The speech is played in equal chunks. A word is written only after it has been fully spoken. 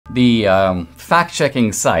The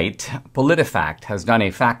fact-checking site PolitiFact has done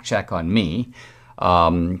a fact-check on me,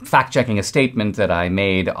 fact-checking a statement that I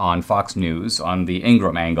made on Fox News on the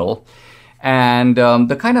Ingram angle. And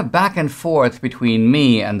the kind of back and forth between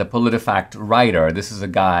me and the PolitiFact writer, this is a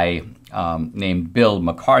guy named Bill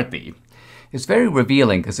McCarthy, is very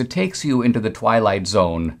revealing because it takes you into the Twilight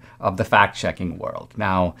Zone of the fact-checking world.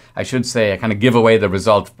 Now, I should say I kind of give away the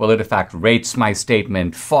result. PolitiFact rates my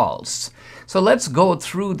statement false. So let's go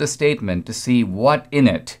through the statement to see what in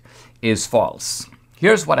it is false.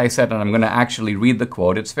 Here's what I said, and I'm going to actually read the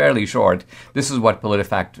quote. It's fairly short. This is what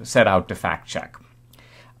PolitiFact set out to fact-check.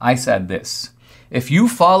 I said this: if you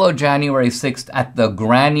follow January 6th at the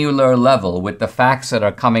granular level with the facts that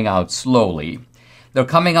are coming out slowly, they're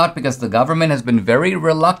coming out because the government has been very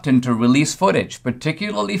reluctant to release footage,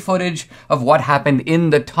 particularly footage of what happened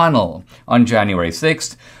in the tunnel on January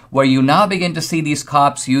 6th, where you now begin to see these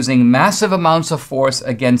cops using massive amounts of force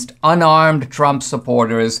against unarmed Trump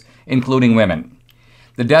supporters, including women.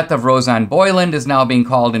 The death of Rosanne Boyland is now being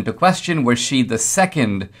called into question. Was she the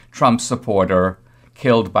second Trump supporter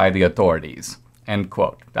killed by the authorities? End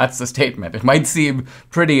quote. That's the statement. It might seem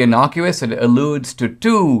pretty innocuous. It alludes to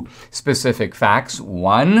two specific facts.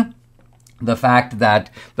 One, the fact that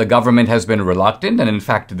the government has been reluctant and in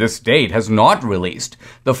fact to this date has not released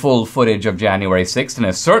the full footage of January 6th and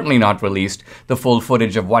has certainly not released the full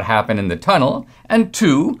footage of what happened in the tunnel. And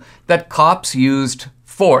two, that cops used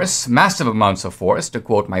force, massive amounts of force, to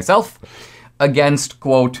quote myself, against,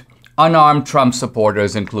 quote, unarmed Trump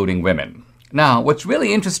supporters, including women. Now, what's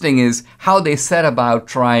really interesting is how they set about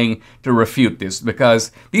trying to refute this,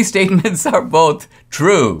 because these statements are both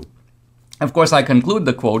true. Of course, I conclude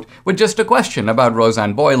the quote with just a question about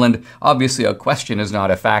Rosanne Boyland. Obviously, a question is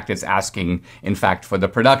not a fact. It's asking, in fact, for the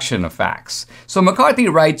production of facts. So McCarthy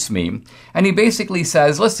writes me, and he basically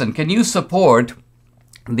says, listen, can you support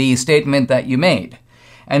the statement that you made?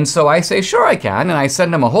 And so I say, sure I can, and I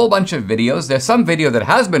send him a whole bunch of videos. There's some video that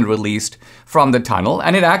has been released from the tunnel,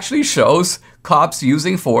 and it actually shows cops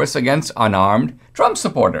using force against unarmed Trump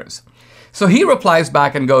supporters. So he replies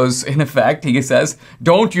back and goes, in effect, he says,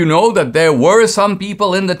 don't you know that there were some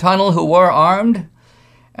people in the tunnel who were armed?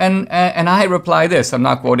 And I reply this, I'm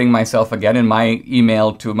not quoting myself again in my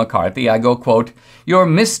email to McCarthy. I go, quote, you're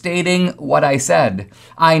misstating what I said.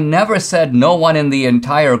 I never said no one in the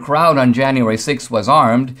entire crowd on January 6th was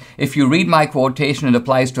armed. If you read my quotation, it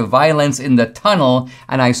applies to violence in the tunnel,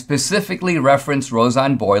 and I specifically reference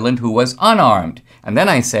Rosanne Boyland, who was unarmed. And then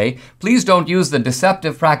I say, please don't use the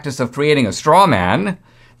deceptive practice of creating a straw man.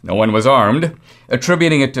 No one was armed,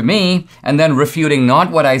 attributing it to me, and then refuting not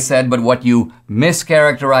what I said, but what you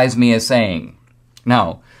mischaracterized me as saying.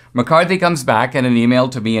 Now, McCarthy comes back in an email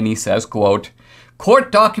to me and he says, quote,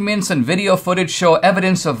 court documents and video footage show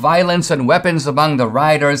evidence of violence and weapons among the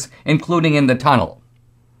rioters, including in the tunnel.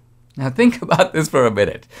 Now think about this for a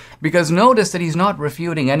minute, because notice that he's not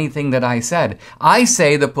refuting anything that I said. I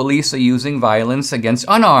say the police are using violence against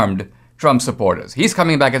unarmed Trump supporters. He's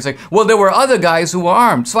coming back and saying, well, there were other guys who were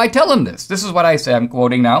armed. So I tell him this. This is what I say. I'm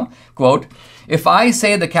quoting now. Quote, if I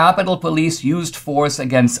say the Capitol Police used force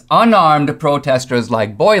against unarmed protesters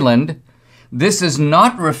like Boyland, this is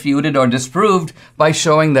not refuted or disproved by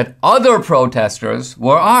showing that other protesters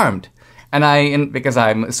were armed. And because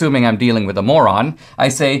I'm assuming I'm dealing with a moron, I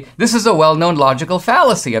say, this is a well-known logical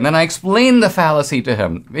fallacy. And then I explain the fallacy to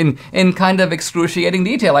him in kind of excruciating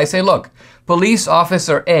detail. I say, look, police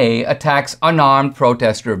officer A attacks unarmed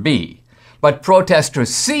protester B, but protester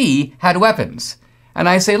C had weapons. And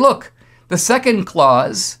I say, look, the second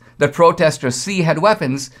clause, that protester C had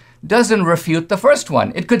weapons, doesn't refute the first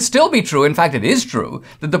one. It could still be true, in fact it is true,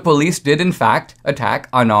 that the police did in fact attack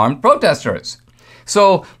unarmed protesters.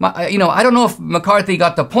 So, I don't know if McCarthy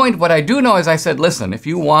got the point. What I do know is I said, listen, if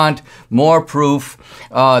you want more proof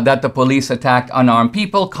that the police attacked unarmed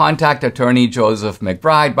people, contact attorney Joseph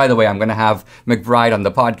McBride. By the way, I'm going to have McBride on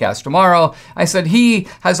the podcast tomorrow. I said he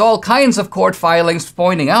has all kinds of court filings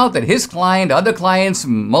pointing out that his client, other clients,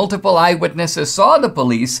 multiple eyewitnesses saw the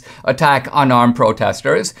police attack unarmed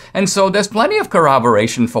protesters. And so there's plenty of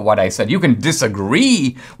corroboration for what I said. You can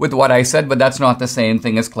disagree with what I said, but that's not the same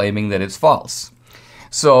thing as claiming that it's false.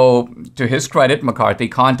 So, to his credit, McCarthy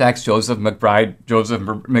contacts Joseph McBride. Joseph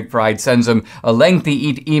McBride sends him a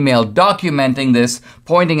lengthy email documenting this,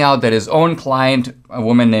 pointing out that his own client, a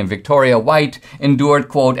woman named Victoria White, endured,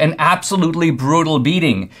 quote, an absolutely brutal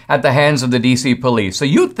beating at the hands of the D.C. police. So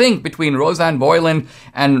you'd think between Rosanne Boyland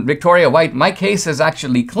and Victoria White, my case is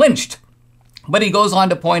actually clinched. But he goes on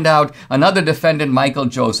to point out another defendant, Michael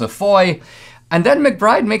Joseph Foy. And then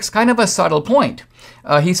McBride makes kind of a subtle point.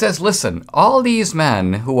 He says, listen, all these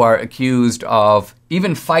men who are accused of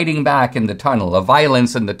even fighting back in the tunnel, the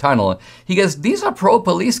violence in the tunnel. He goes, these are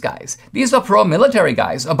pro-police guys. These are pro-military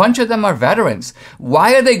guys. A bunch of them are veterans.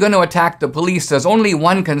 Why are they going to attack the police? There's only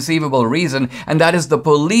one conceivable reason, and that is the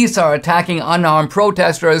police are attacking unarmed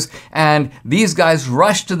protesters, and these guys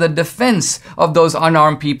rush to the defense of those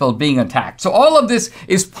unarmed people being attacked. So all of this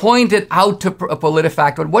is pointed out to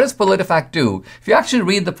PolitiFact. But what does PolitiFact do? If you actually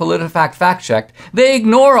read the PolitiFact fact check, they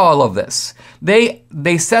ignore all of this. They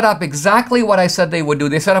set up exactly what I said they would do.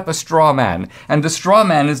 They set up a straw man. And the straw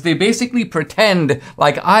man is they basically pretend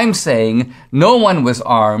like I'm saying no one was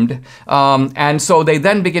armed. And so they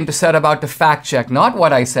then begin to set about to fact check not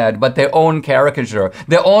what I said, but their own caricature,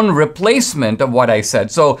 their own replacement of what I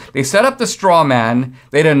said. So they set up the straw man.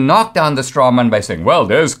 They then knock down the straw man by saying, well,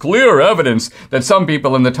 there's clear evidence that some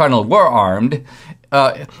people in the tunnel were armed.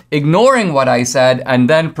 Ignoring what I said and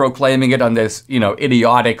then proclaiming it on this,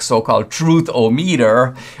 idiotic so-called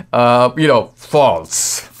truth-o-meter,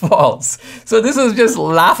 false. So this is just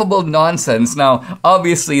laughable nonsense. Now,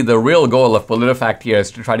 obviously, the real goal of PolitiFact here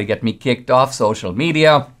is to try to get me kicked off social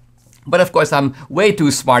media. But of course, I'm way too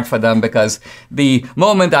smart for them, because the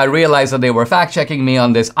moment I realized that they were fact-checking me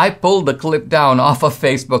on this, I pulled the clip down off of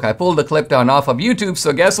Facebook. I pulled the clip down off of YouTube.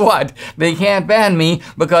 So guess what? They can't ban me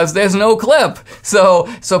because there's no clip. So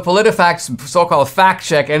PolitiFact's so-called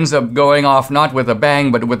fact-check ends up going off not with a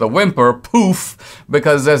bang, but with a whimper, poof,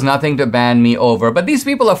 because there's nothing to ban me over. But these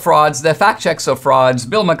people are frauds. Their fact-checks are frauds.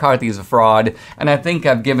 Bill McCarthy's a fraud. And I think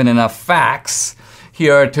I've given enough facts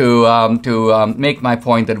here to make my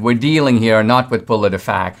point that we're dealing here not with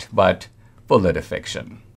PolitiFact, but politifiction.